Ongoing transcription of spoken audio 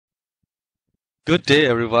Good day,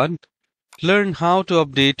 everyone. Learn how to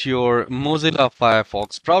update your Mozilla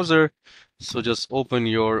Firefox browser. So just open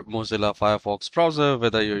your Mozilla Firefox browser,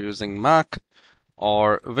 whether you're using Mac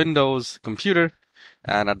or Windows computer.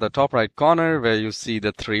 And at the top right corner where you see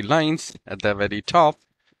the three lines at the very top,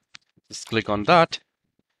 just click on that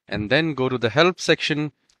and then go to the help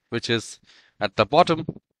section, which is at the bottom.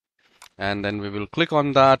 And then we will click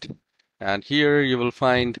on that. And here you will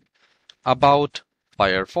find About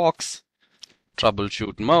Firefox.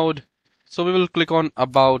 Troubleshoot mode. So we will click on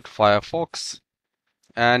About Firefox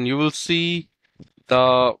and you will see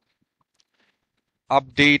the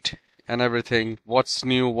update and everything, what's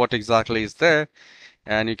new, what exactly is there,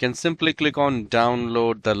 and you can simply click on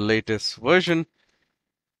download the latest version.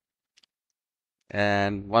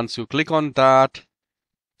 And once you click on that,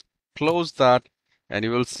 close that, and you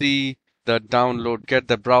will see the download, get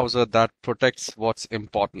the browser that protects what's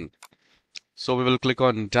important. So we will click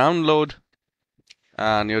on download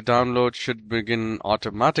and your download should begin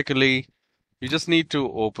automatically. You just need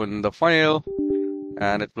to open the file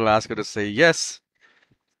and it will ask you to say yes.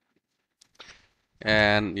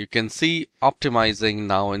 And you can see optimizing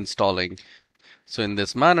now installing. So in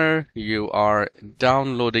this manner, you are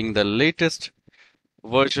downloading the latest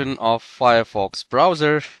version of Firefox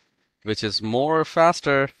browser, which is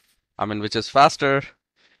faster,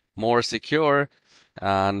 more secure,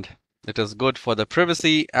 and it is good for the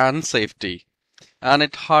privacy and safety. And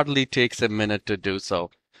it hardly takes a minute to do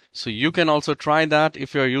so. So you can also try that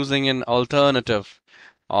if you're using an alternative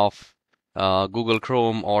of Google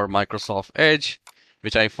Chrome or Microsoft Edge,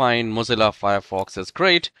 which I find Mozilla Firefox is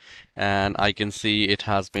great, and I can see it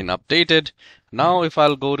has been updated. Now if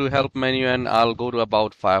I'll go to help menu and I'll go to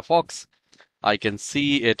About Firefox, I can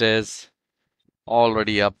see it is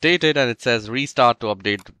already updated and it says restart to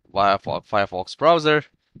update Firefox browser,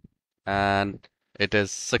 and it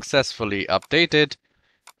is successfully updated.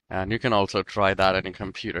 And you can also try that on your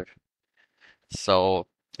computer. So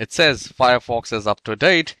it says Firefox is up to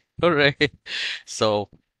date. Hooray! So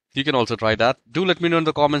you can also try that. Do let me know in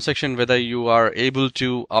the comment section whether you are able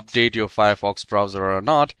to update your Firefox browser or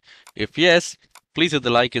not. If yes, please hit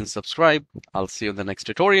the like and subscribe. I'll see you in the next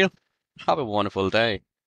tutorial. Have a wonderful day.